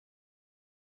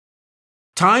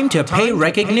Time to pay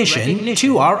recognition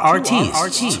to our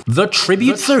artists. The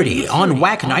Tribute 30 on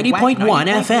WAC 90.1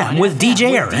 FM with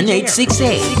DJ Aaron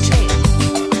 868.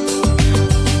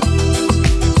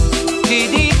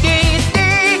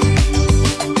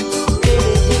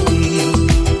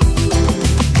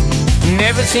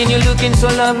 Never seen you looking so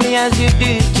lovely as you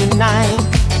did tonight.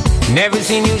 Never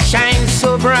seen you shine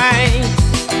so bright.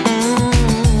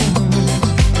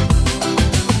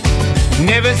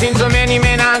 Never seen so many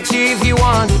men ask you if you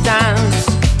want to dance.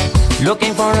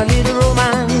 Looking for a little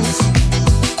romance,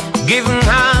 give them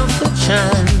half a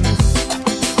chance.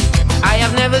 I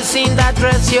have never seen that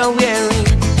dress you're wearing,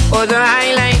 or the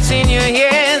highlights in your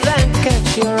hair that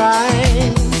catch your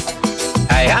eyes.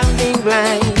 I have been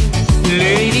blind,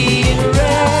 lady in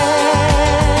red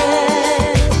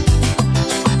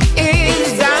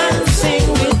is dancing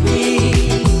with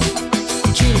me,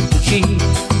 cheek to cheek.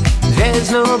 There's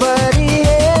nobody else,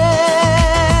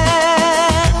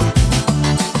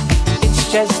 it's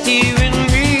just you and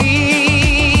me.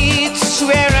 It's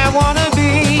where I wanna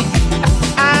be.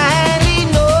 I only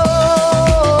know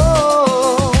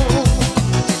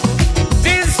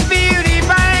this beauty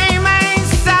by my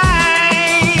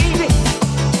side.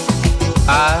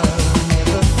 I'll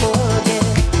never forget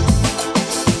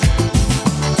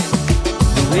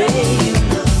the way you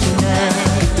look tonight.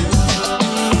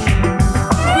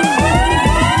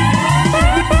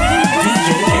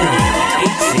 DJ Aaron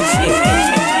 868.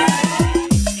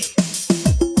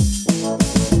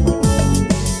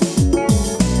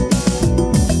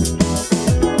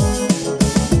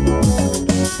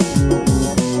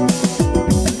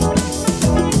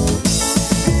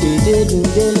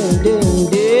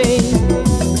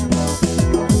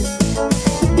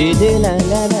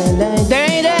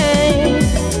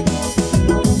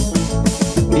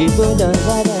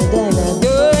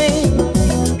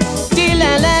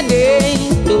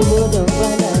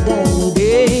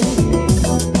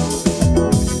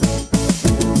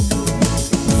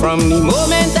 From the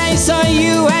moment I saw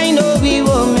you, I know we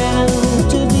were meant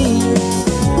to be.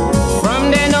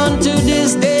 From then on to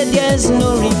this day, there's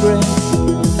no regret.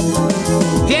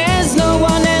 There's no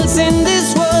one else in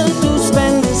this world to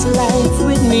spend this life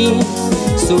with me.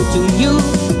 So to you,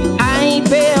 I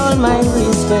pay all my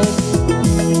respect.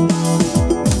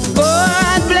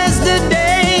 God bless the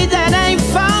day that I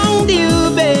found you,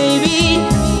 baby.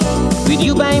 With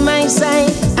you by my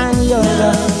side and your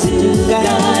love to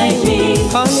guide me.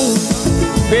 Honey,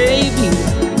 baby,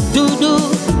 do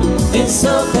this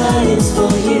soca is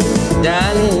for you,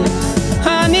 darling.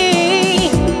 Honey,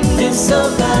 this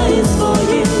soca is for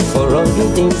you. For all the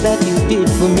things that you did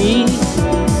for me,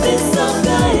 this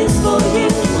soca is for you.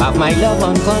 Have my love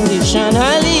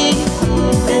unconditionally,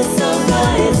 this soca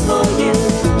is for you.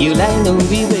 You I know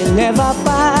we will never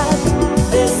part,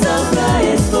 this soca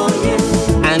is for you.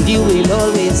 And you will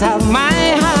always have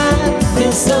my heart,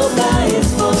 this soca is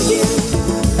for you.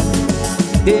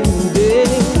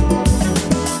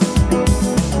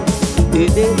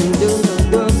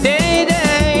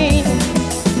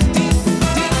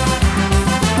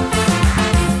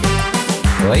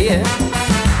 Oh yeah.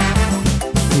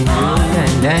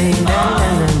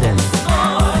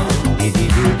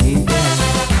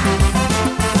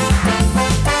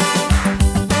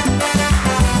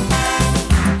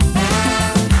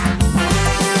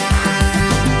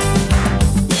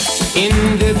 In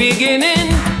the beginning,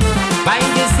 by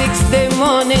the sixth day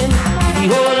morning, the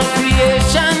whole of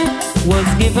creation was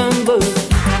given birth.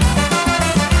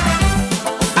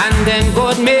 And then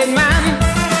God made man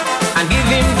and give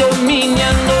him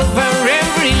dominion over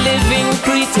every living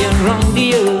creature on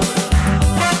the earth.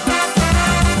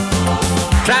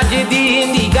 Tragedy in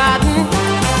the garden,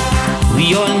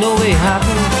 we all know it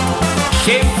happened.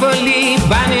 Shamefully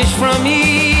banished from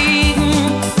Eden,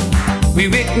 we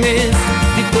witnessed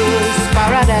the first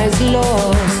paradise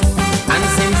lost. And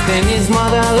since then his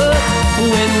mother earth who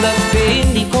end up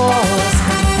paying the cost.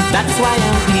 That's why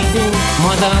I'm pleading,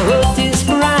 Mother Earth is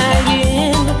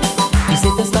crying. He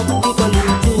said to stop the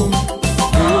polluting.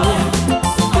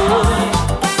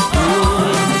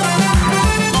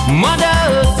 Mother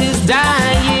Earth is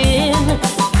dying.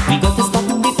 We got to stop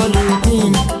the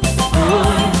polluting.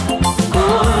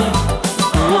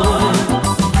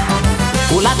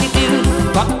 Whole attitude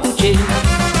got to change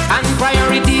and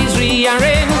priorities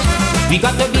rearrange. We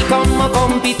got to become more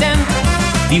competent,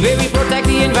 the way we protect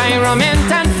the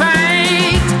environment and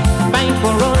fight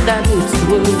for all that is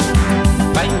worth,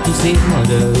 fight to save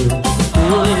Mother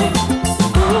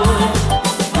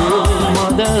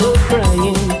Mother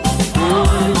crying.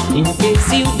 In case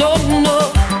you don't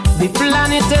know, the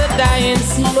planet is dying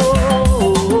slow.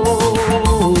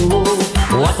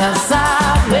 What a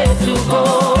sad way to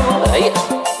go.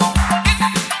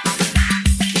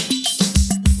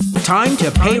 time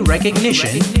to pay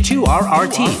recognition to our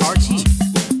artists.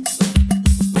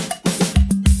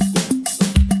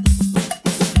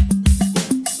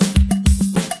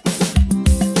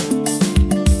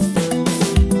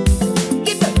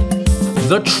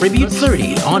 The Tribute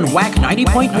 30 on WAC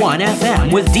 90.1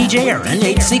 FM with DJ Aaron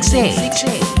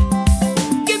 868.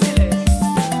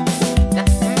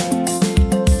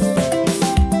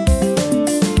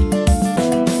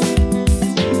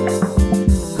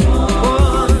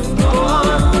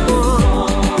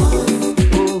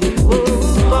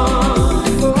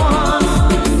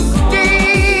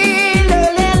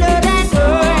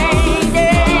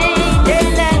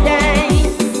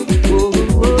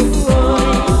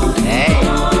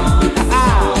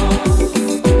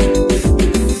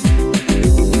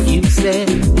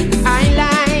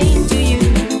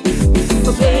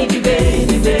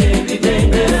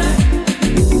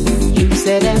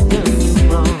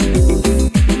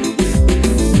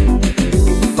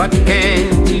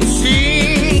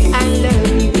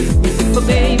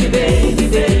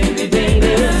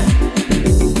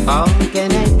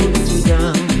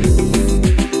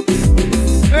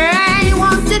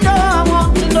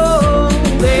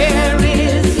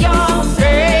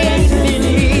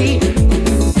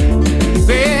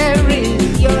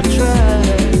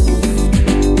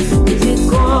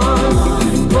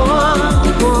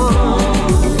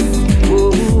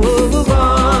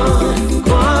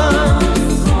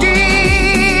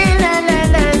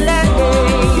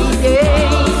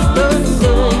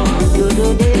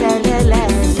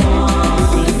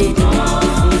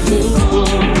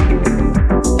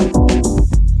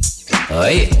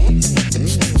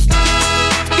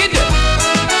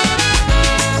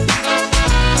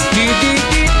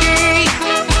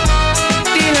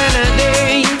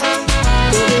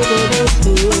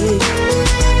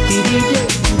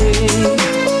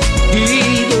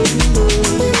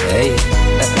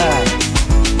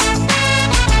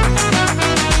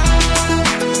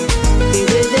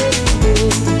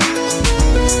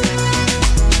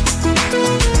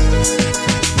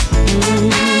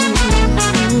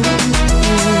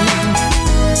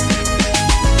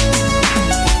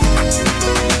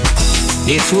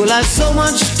 This world has so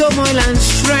much turmoil and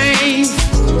strife,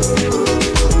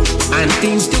 and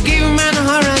things to give man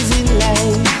horrors in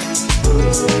life.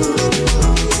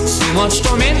 So much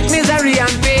torment, misery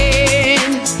and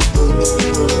pain,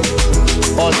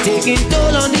 all taking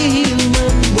toll on the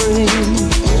human brain.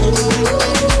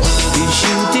 Be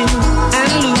shooting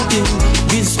and looting,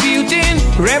 disputing,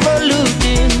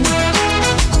 revoluting.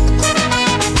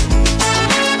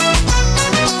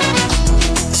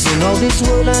 Now this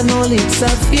world and all its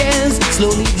affairs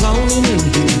slowly drowning in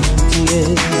human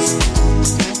tears.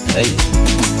 Hey.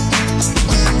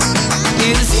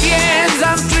 It's years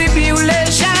of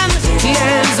tribulation,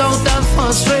 years out of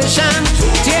frustration,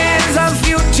 tears of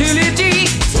futility,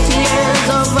 tears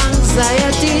of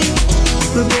anxiety,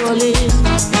 revealing,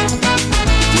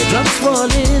 teardrops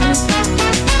falling,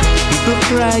 people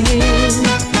crying,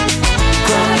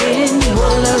 crying,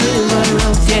 all a river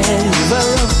of tears, river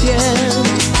of tears.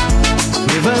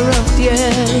 River of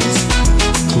tears,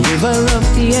 river of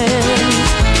tears,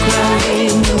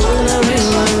 crying on a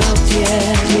river of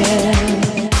tears.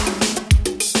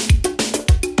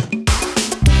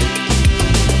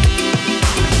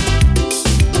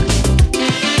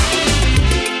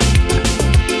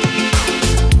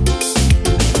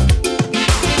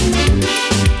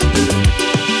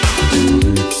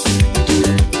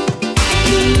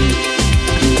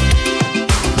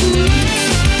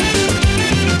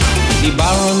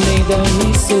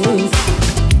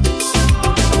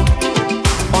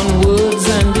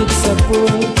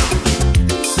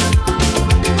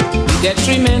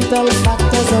 Detrimental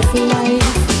factors of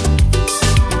life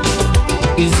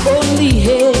is only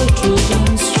hatred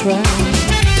and strife.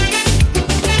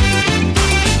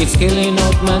 It's killing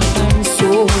out mankind's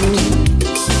soul,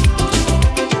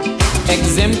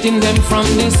 exempting them from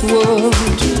this world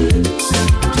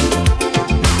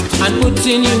and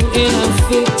putting you in a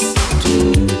fix,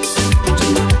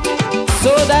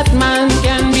 so that man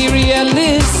can be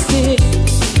realistic.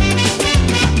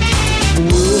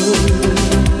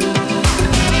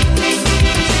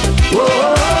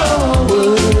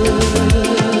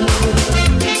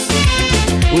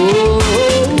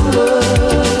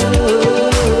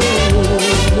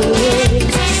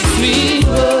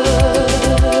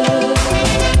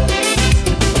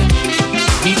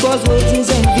 Because words is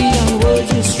envy and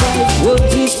words is strife,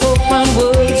 words is hope and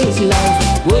words is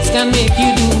life. Words can make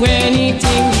you do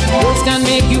anything, words can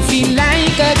make you feel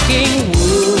like a king.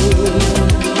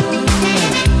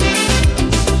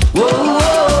 Whoa,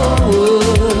 whoa, whoa.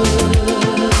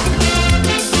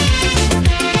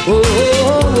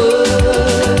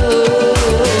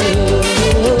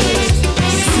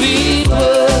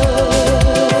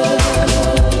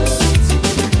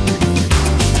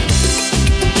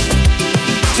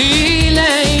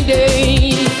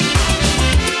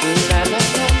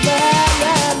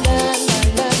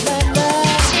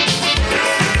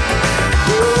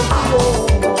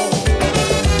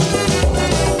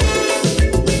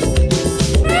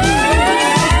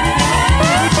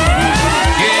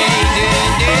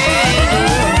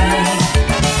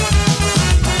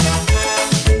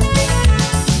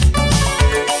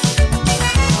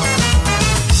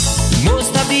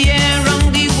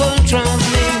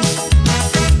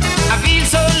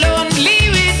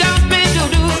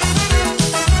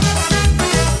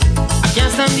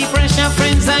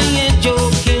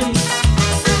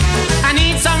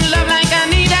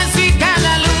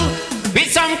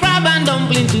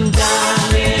 listen to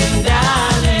darling,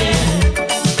 darling.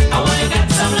 I wanna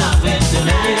get some loving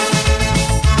tonight.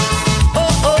 Oh,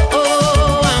 oh,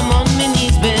 oh, I'm on my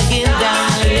knees begging,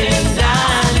 darling,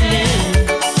 darling.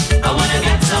 I wanna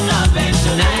get some loving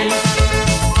tonight.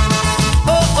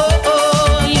 Oh, oh,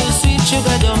 oh, you sweet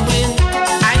sugar dumpling.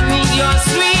 I need your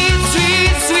sweet,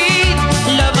 sweet, sweet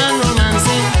love and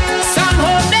romancing. Some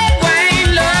homemade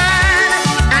wine, Lord,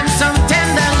 and some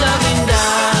tender loving,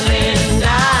 darling,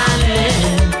 darling.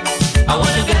 I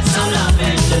wanna get some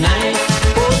loving tonight.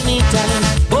 Hold me tight,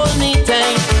 hold me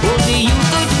tight. Only you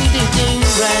could do the thing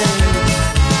right.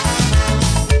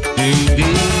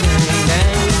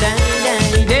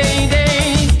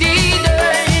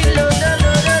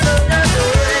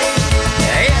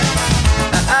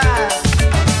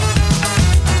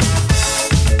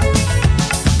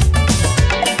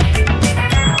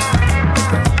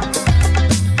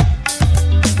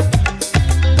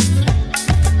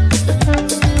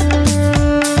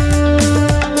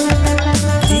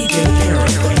 DJ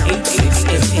Aaron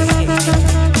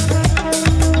 868.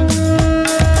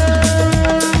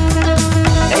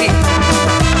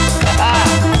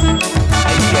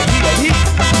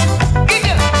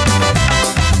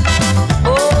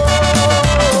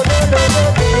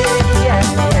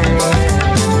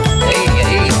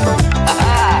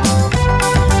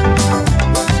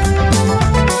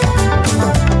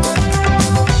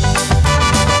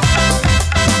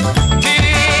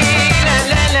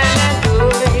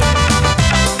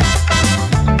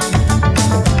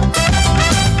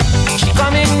 She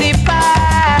come in the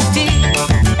party,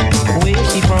 where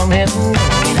she from heaven?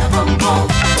 In a bum bum,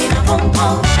 in a bum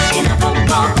bum, in a bum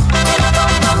bum, in a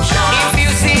bum bum shop. If you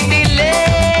see the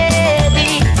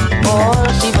lady, all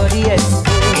she body is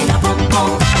in a bum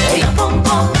bum, in a bum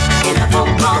bum, in a bum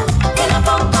bum, in a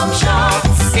bum bum shop.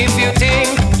 If you think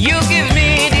you give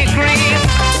me the creep,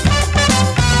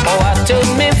 oh I took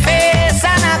me face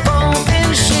and I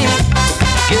counting sheep.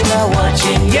 You are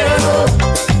watching you.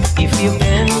 If you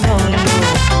bend down low,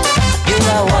 you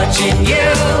are watching you.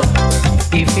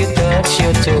 If you touch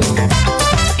your toe,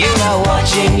 you are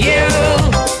watching you.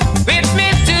 With me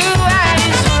two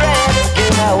eyes red, you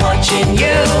are watching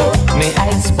you. My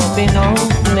eyes popping on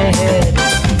my head.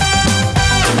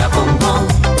 In a bum bum,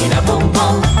 in a bum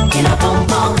bum, in a bum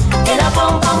bum, in a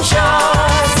bum bum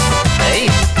shot. Hey,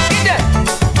 get that.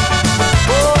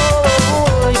 Oh,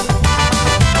 boy.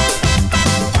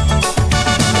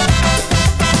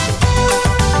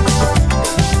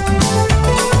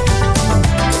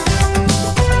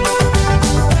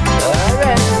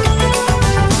 Alright.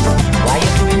 Why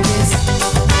you doing this?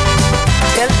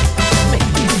 Tell me.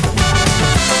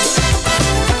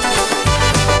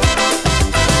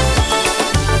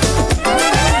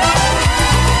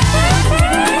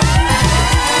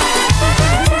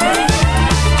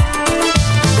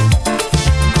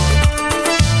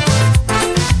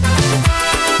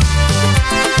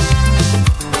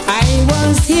 I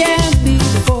was here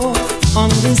before on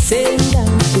the same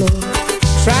dance floor,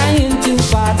 trying to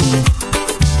party,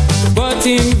 but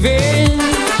in vain.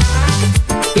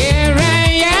 Here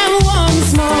I am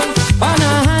once more on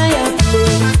a higher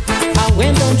plane. I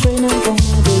went on training for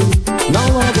my day.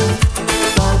 Now I go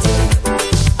party,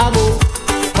 I go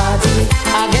party.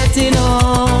 I getting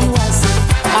on wassy,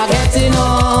 I getting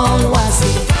on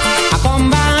wassy. I come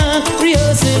back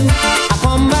rehearsing, I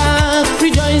come back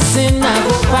rejoicing. I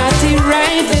go party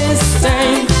right this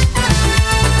time.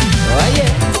 Oh yeah.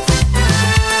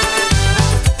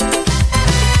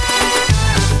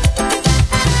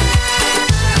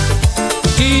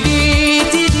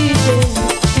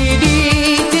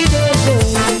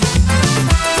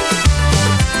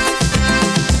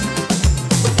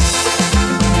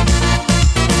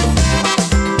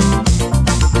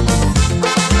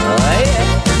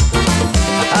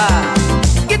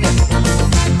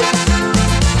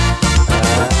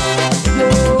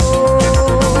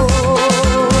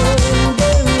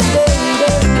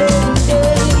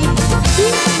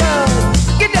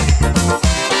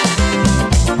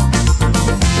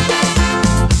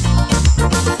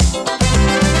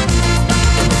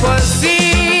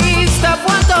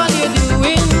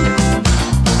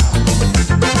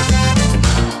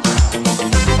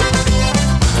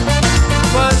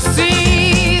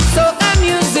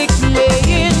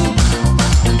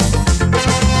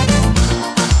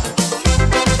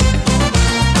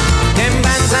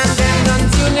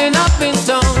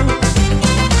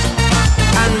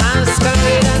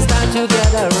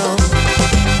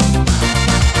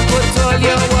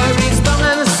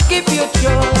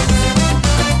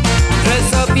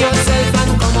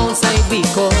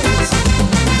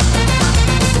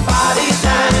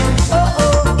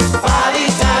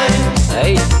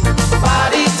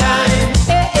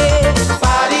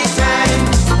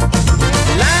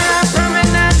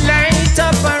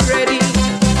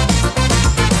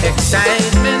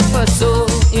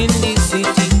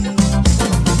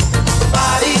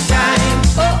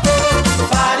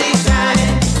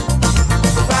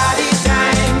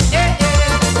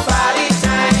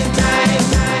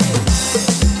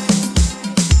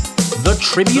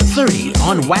 Tribute 30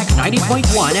 on WAC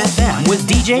 90.1 FM with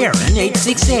DJ Aaron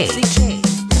 868.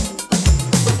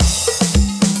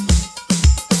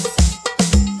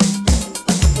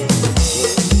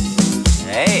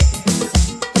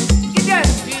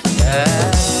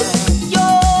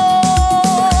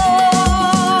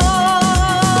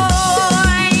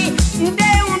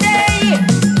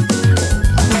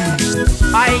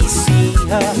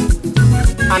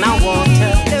 And I want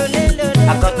her,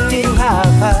 I got to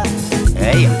have her.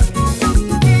 Hey.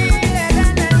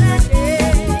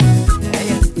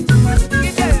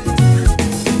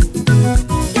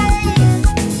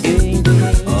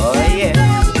 Oh yeah.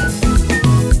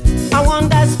 I want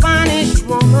that Spanish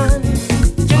woman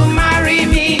to marry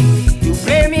me, to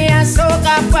play me a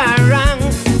soca parang,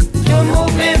 to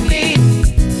move me feet.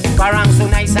 Parang so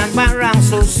nice and parang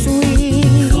so sweet.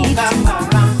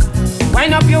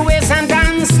 Wind up your waist and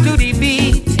dance to the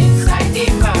beat inside the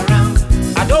parang.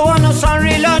 I don't want no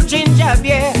sorry Lord ginger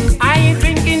beer. I ain't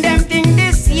drinking them thing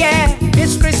this year.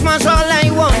 This Christmas all I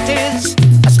want is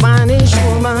a Spanish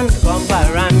woman from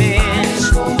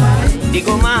Paramis,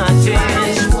 Diego Martin,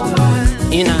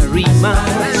 in a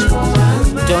rematch,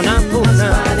 Donna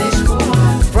Puna,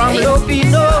 from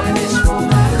Lopino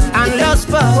and Los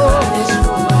Pajos,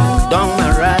 Don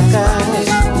Maracas,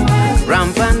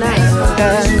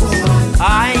 Rampanaicas.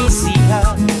 I see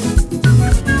her,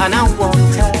 and I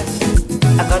want her,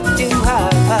 I got to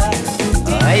have her.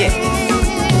 Oh yeah.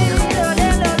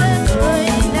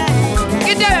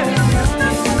 Get there.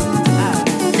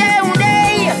 Down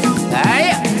there.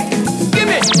 Yeah. Give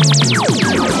me.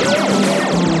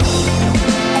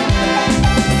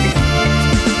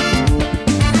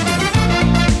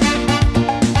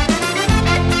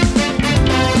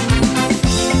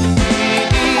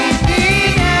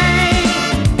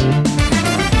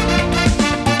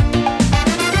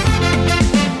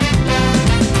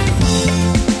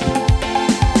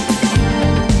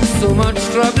 So much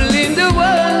trouble in the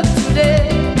world today.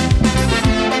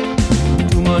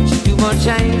 Too much I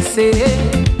say.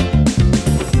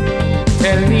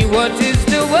 Tell me what is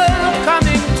the world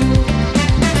coming to?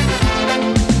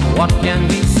 What can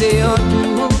we say or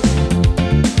do?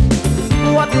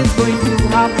 What is going to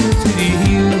happen to the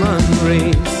human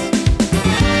race?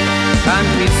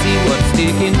 Can't we see what's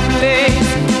taking place?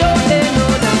 Don't they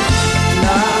know that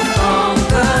love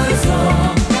conquers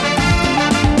all?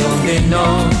 Don't they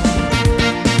know?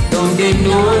 Don't they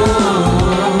know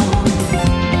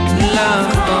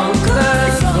love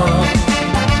conquers all?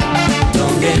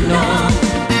 Don't they know?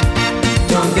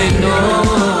 Don't they know?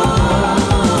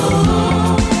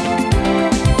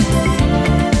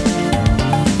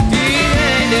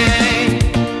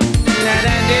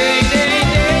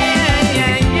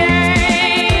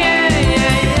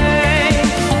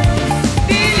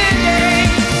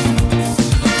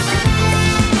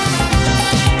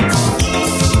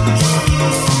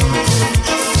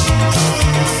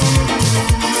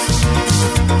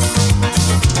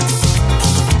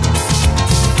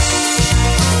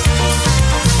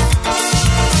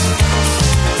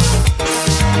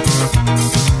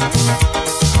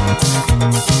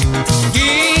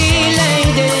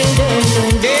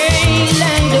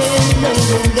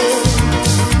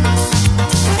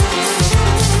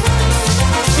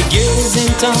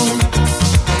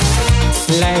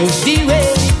 Like the way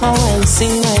how I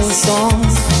sing my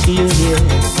songs, you hear.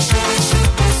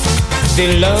 They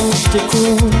love to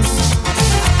croon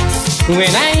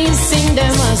when I sing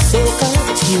them a soca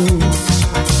tune.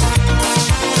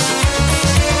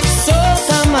 So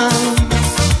come on,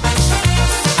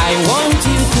 I want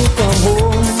you to come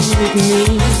home with me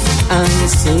and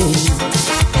sing.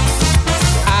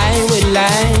 I would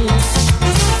like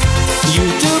you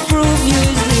to prove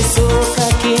you're the soca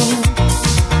king.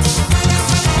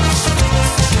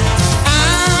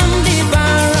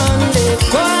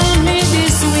 Call me the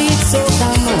sweet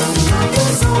soca man.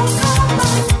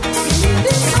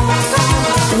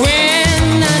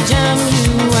 When I jam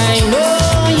you, I know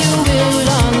you will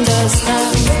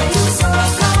understand.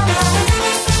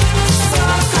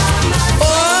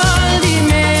 All the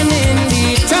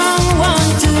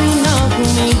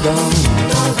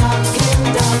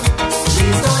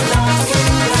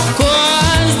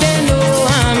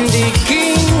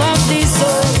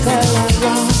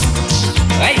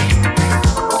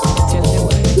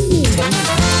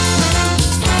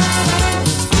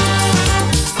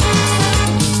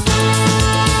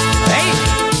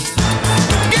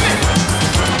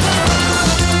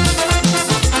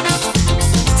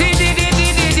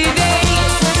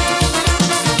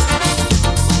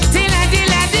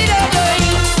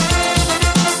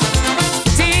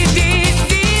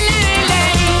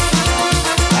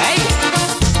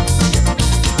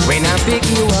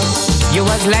You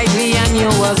was lively and you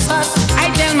was hot. I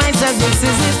tell myself this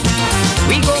is it.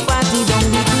 We go party down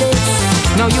the place.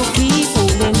 Now you keep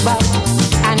pulling back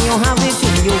and you have it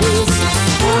in your waist.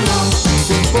 Oh no,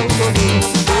 oh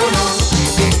no,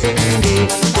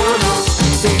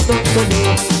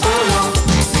 oh no.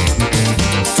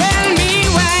 Tell me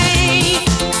why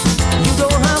you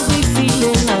don't have the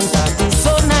feeling and that is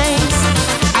so nice.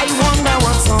 I wonder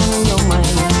what's on your mind.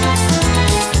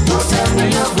 Don't tell me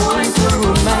you're going to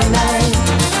ruin my night.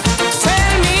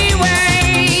 Tell me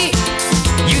why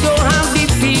you don't have the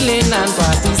feeling and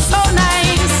that is so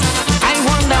nice. I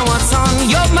wonder what's on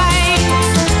your mind.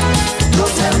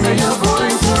 Don't tell me you're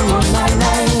going to ruin my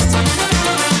night.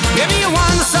 Maybe you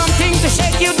want something to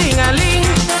shake you ding-a-ling.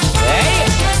 Hey.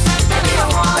 Maybe you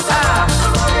want a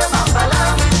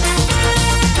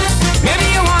maybe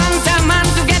you want a man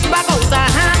to get back out of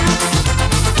hand.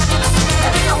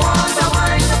 Maybe you want a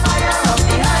wine to fire up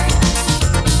behind.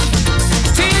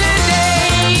 Till the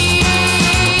day,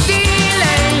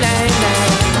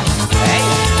 hey.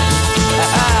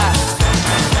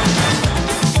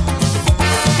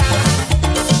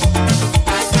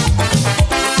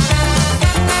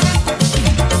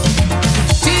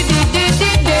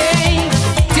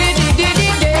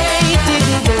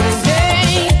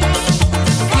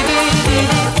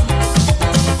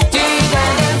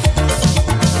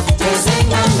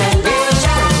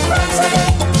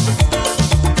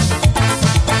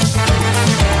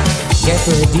 Get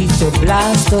ready to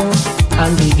blast off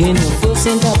and begin your first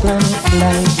interplanet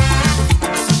flight.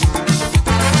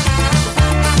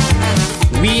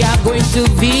 We are going to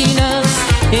Venus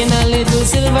in a little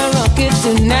silver rocket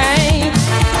tonight.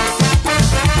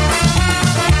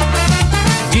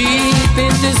 Deep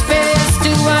into space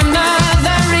to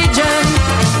another region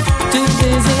to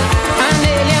visit an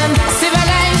alien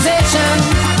civilization.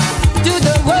 To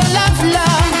the world of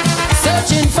love,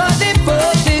 searching for the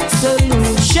perfect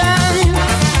solution.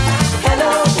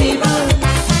 Hello people,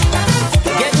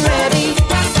 get ready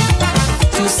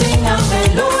to sing a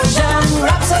Melodian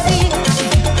Rhapsody.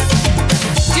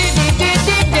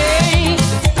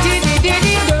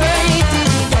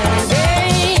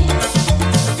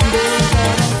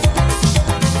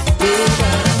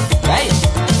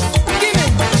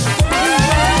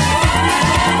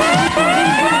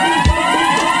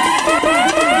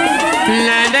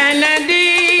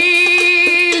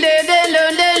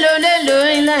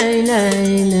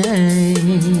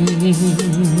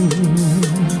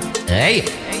 Hey,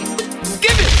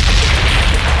 give it.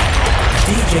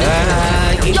 DJ.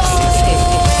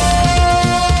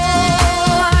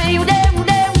 You there,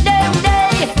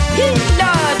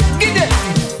 Lord, get it.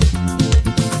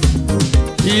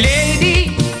 Lady,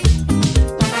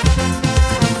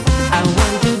 I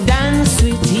want to dance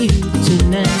with you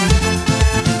tonight.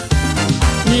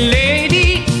 Lady,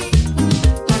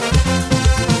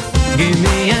 give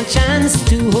me a chance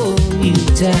to hold you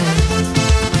tight.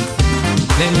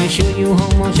 Let me show you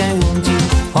how much I want you,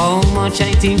 how much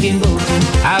I thinking about you.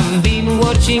 I've been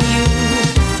watching you,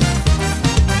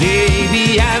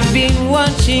 baby, I've been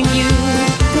watching you,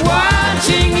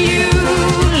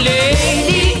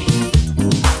 lady.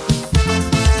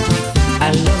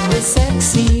 I love the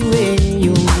sexy way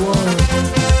you walk,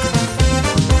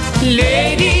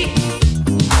 lady.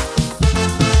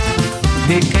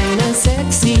 The kind of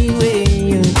sexy way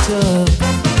you talk.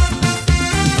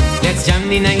 Let's jam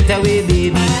the night away,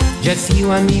 baby. Just you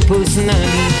and me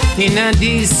personally, in a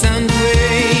decent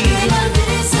way.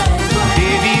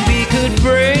 Baby, we could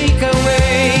break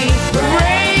away,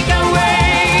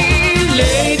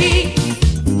 lady.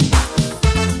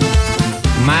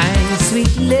 My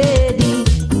sweet lady.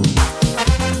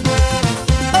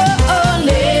 Oh,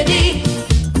 lady.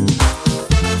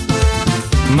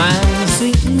 My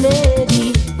sweet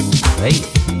lady. Right.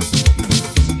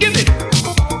 Give it.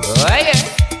 Oh, yeah.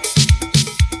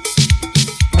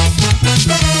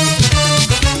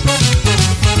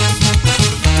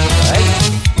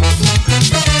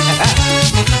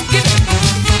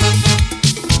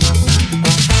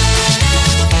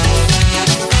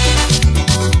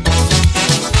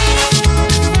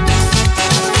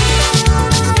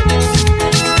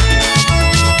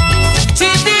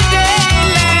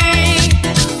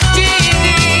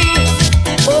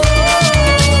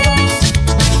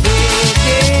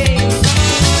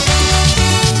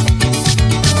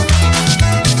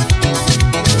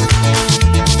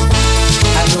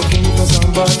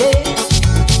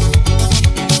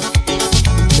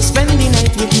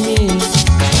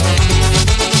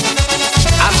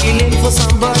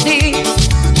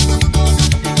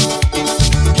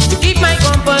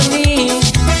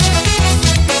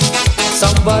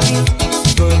 Somebody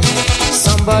good,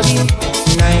 somebody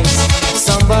nice.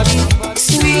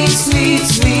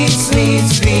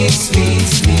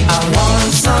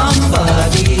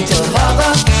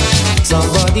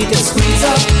 somebody to squeeze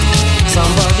up,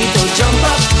 somebody to jump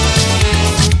up,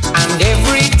 and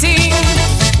everything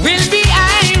will be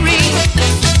irie,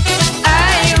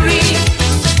 irie,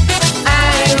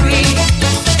 irie.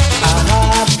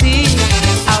 Happy.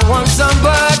 I want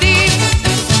somebody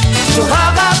to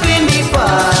hug up in the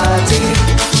party.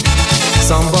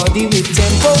 Somebody with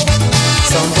tempo,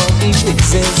 somebody with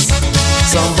zest,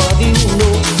 somebody who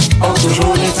know how to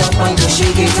roll it up and to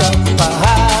shake it up.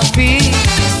 Happy.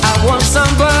 I want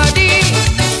somebody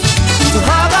to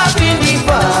hug up in the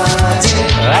party.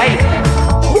 Right.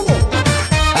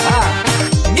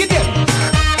 Get them.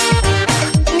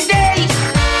 Day.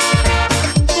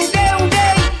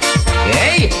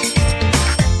 Hey.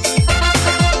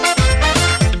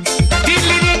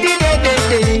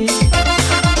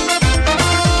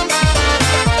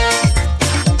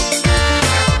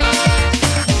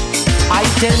 I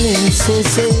tell him,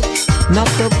 say, not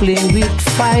to play with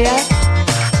fire.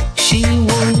 She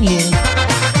won't hear,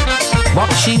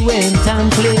 but she went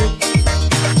and played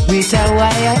with a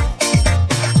wire.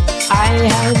 I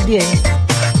had there,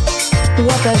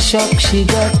 what a shock she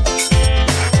got.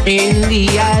 In the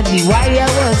yard, the wire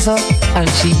was up, and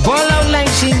she ball out like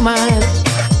she mad.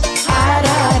 Hard.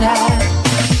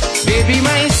 Baby,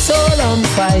 my soul on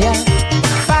fire,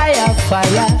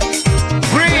 fire.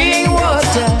 Bring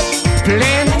water,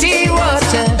 plenty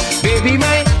water. Baby,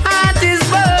 my heart is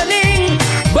burning.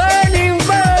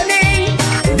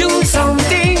 Do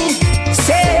something,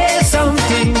 say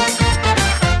something.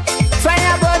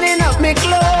 Fire burning up me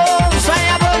clothes,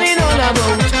 fire burning all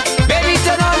about. Baby,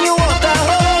 turn on your water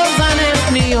hose and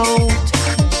help me out.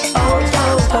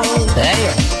 Hey.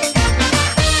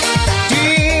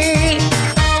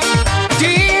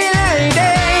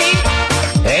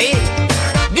 Hey,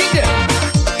 get them.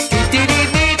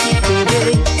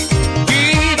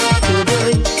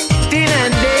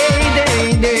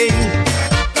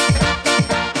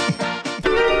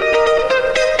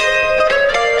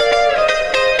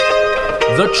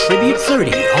 The Tribute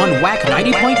 30 on WAC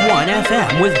 90.1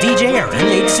 FM with DJ Aaron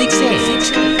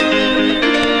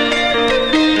 868.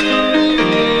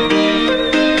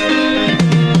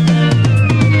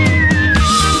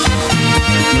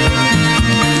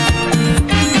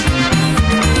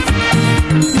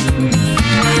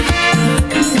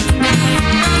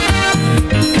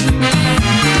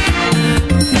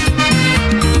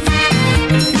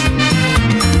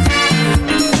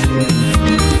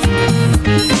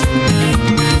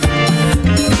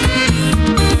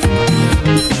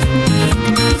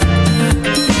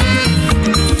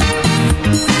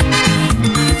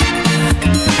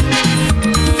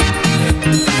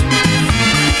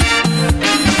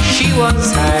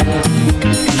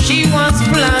 She was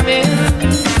flaming,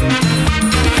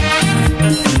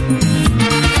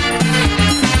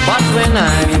 but when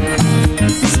I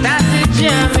started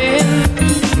jamming,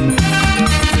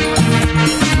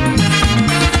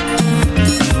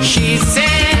 she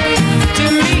said to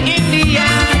me in the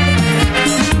yard,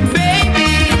 baby,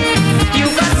 you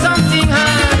got something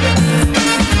hard.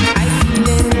 I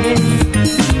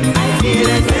feel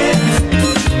it.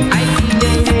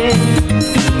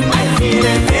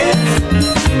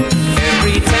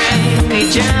 Every time we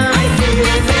jam, I feel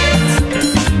it.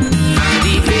 And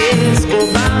the days go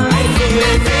by, I feel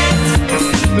it.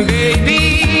 Baby,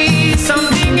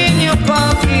 something in your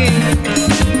pocket,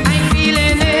 I'm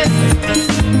feeling it.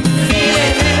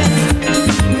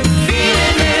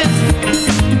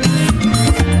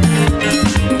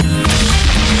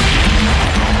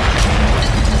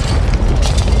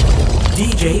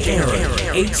 DJ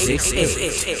Aaron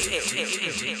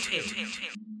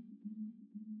 868.